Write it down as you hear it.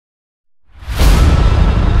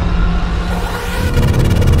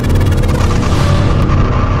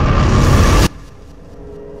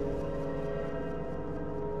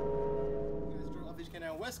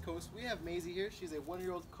She's a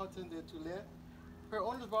 1-year-old Coton de Tulear'S. Her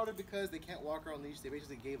owners bought her because they can't walk her on leash. They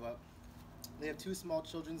basically gave up. They have 2 small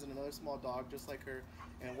children and another small dog just like her,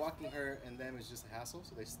 and walking her and them is just a hassle,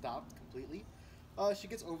 so they stopped completely. She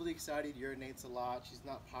gets overly excited, urinates a lot, she's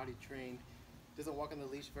not potty trained, doesn't walk on the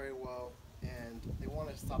leash very well, and they want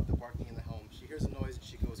to stop the barking in the home. She hears a noise and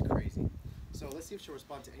she goes crazy. So let's see if she'll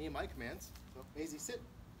respond to any of my commands. So, Mazi, sit.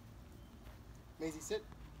 Mazi, sit.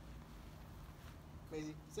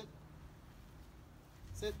 Mazi, sit.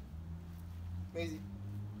 Sit. Mazi,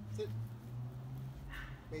 sit.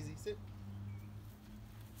 Mazi, sit.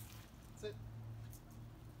 Sit.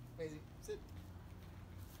 Mazi, sit.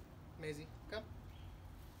 Mazi, come.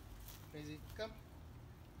 Mazi, come.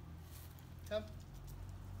 Come.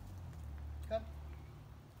 Come.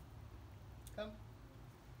 Come.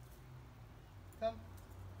 Come.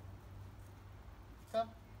 Come.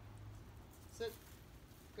 Sit.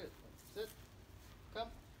 Good. Sit. Come.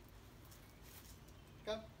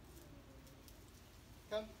 Come.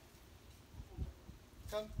 Come.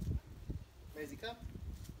 Come. Mazi, come.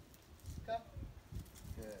 Come.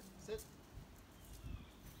 Good. Sit.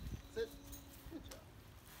 Sit. Good job.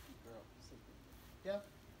 Good girl. Sit. Yeah.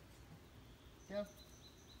 Yeah.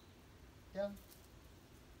 Yeah.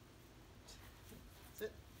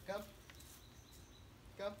 Sit. Come.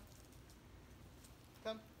 Come.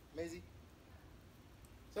 Come. Mazi.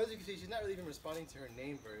 So as you can see, she's not really even responding to her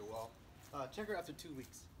name very well. Check her after 2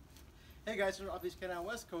 weeks. Hey guys, from Off Leash Canada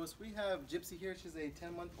West Coast, we have Gypsy here. She's a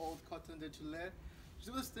 10-month-old Coton de Tulear'S. She's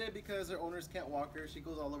with us today because her owners can't walk her. She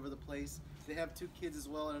goes all over the place. They have 2 kids as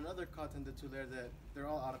well, and another Coton de Tulear'S that they're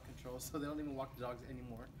all out of control, so they don't even walk the dogs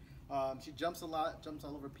anymore. She jumps a lot, jumps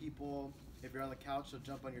all over people. If you're on the couch, she'll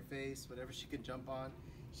jump on your face, whatever she can jump on.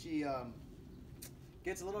 She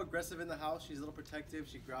gets a little aggressive in the house. She's a little protective.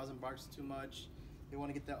 She growls and barks too much. They want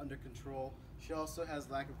to get that under control. She also has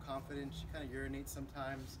lack of confidence. She kind of urinates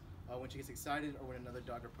sometimes when she gets excited or when another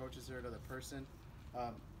dog approaches her, another person. They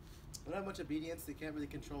don't have much obedience. They can't really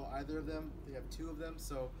control either of them. They have 2 of them,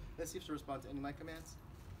 so let's see if she'll respond to any of my commands.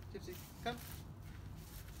 Gypsy, come.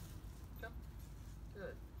 Come.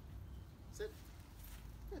 Good. Sit.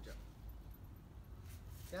 Good job.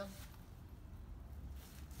 Down.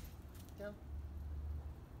 Down.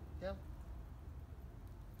 Down.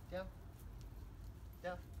 Down.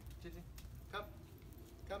 Down. Gypsy, come.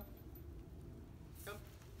 Come. Come.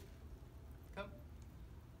 Come.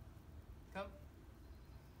 Come.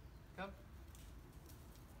 Come.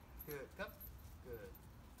 Good. Come. Good.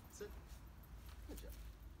 Sit. Good job.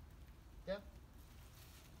 Down.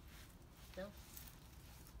 Down.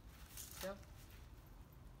 Down.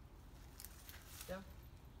 Down.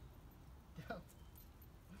 Down.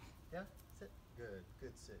 Down. Sit. Good.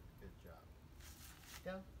 Good sit. Good job.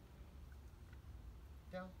 Down.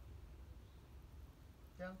 Down.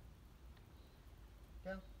 Down.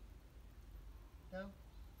 Down. Down.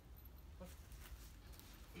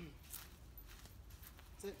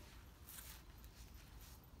 Sit.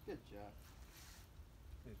 Good job.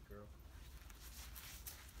 Good girl.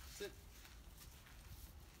 Sit.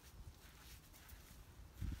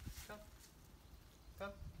 Come.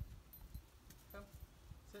 Come. Come.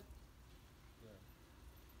 Sit. Good.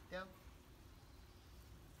 Down.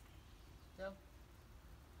 Down.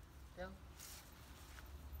 Down.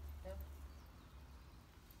 Down.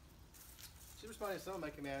 She's responding to some of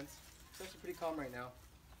my commands. She's actually pretty calm right now.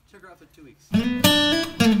 Check her out for 2 weeks.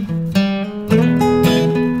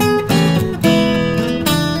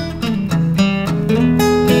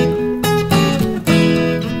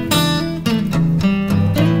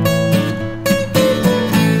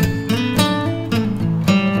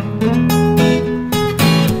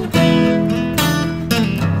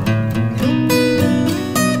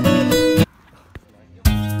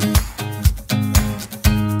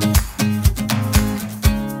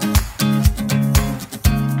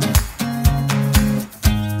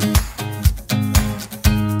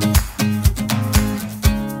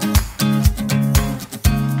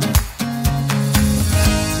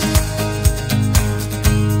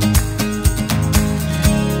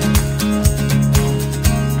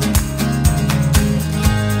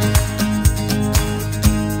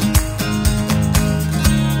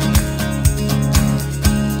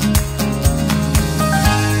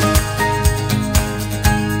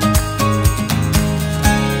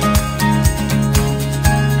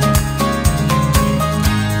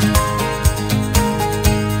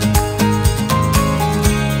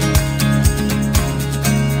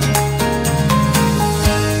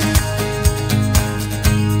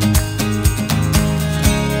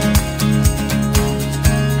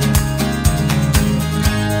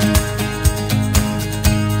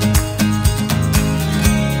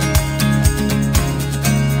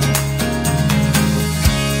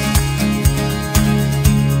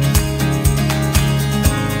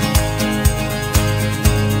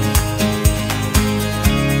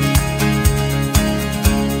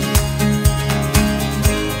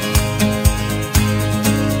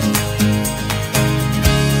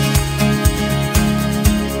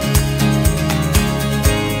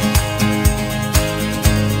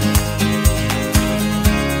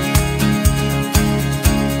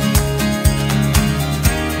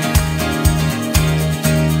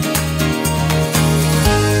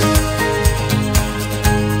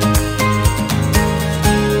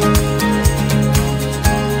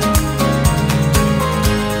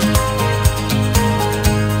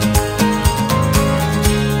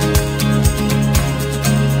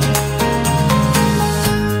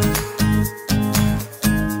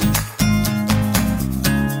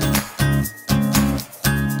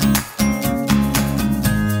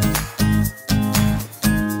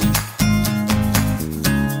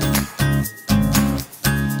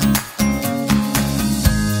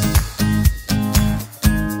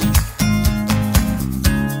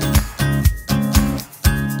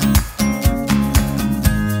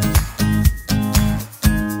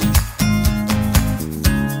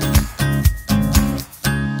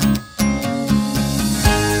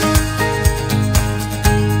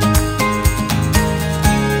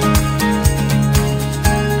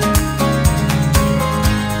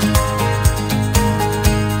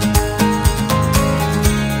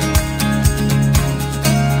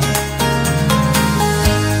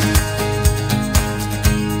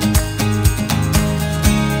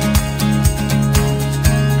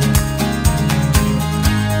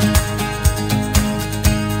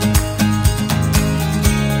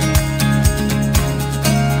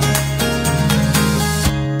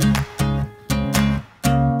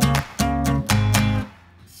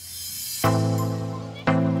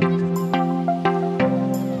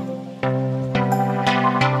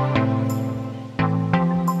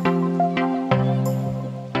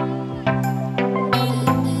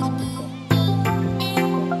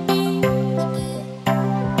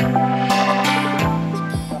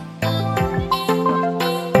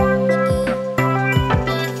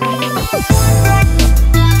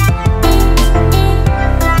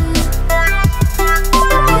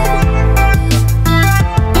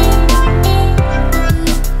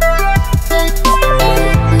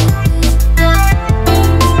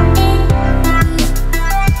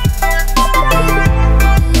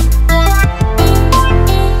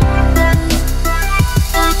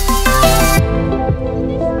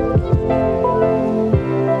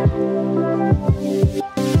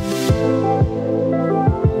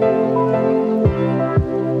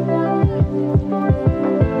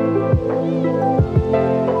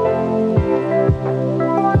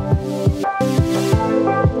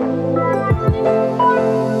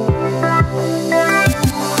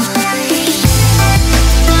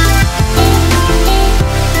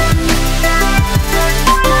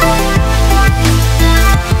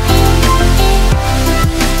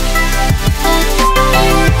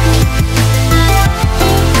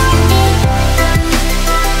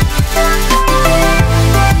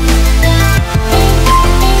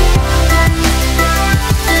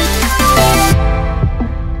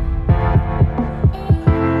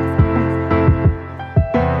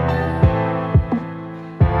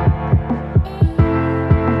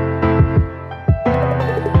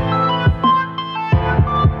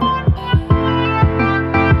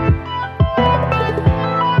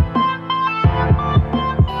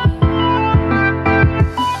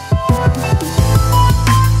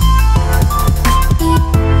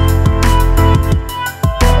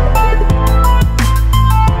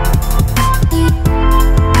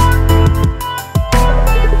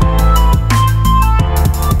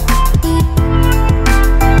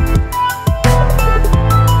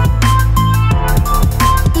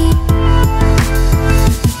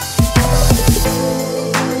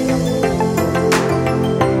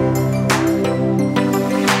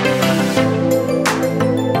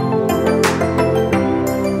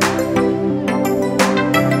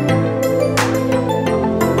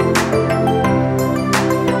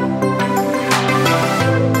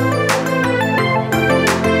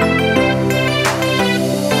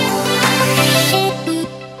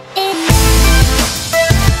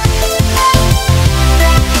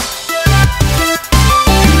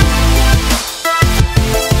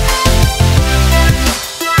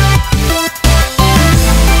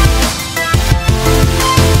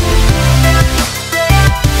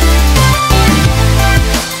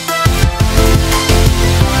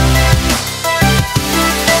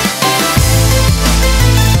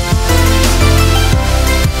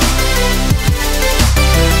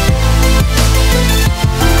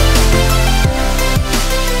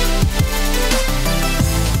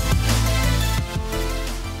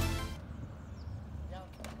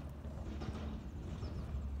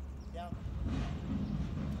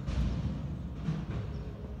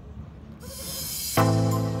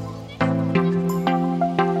 Bye.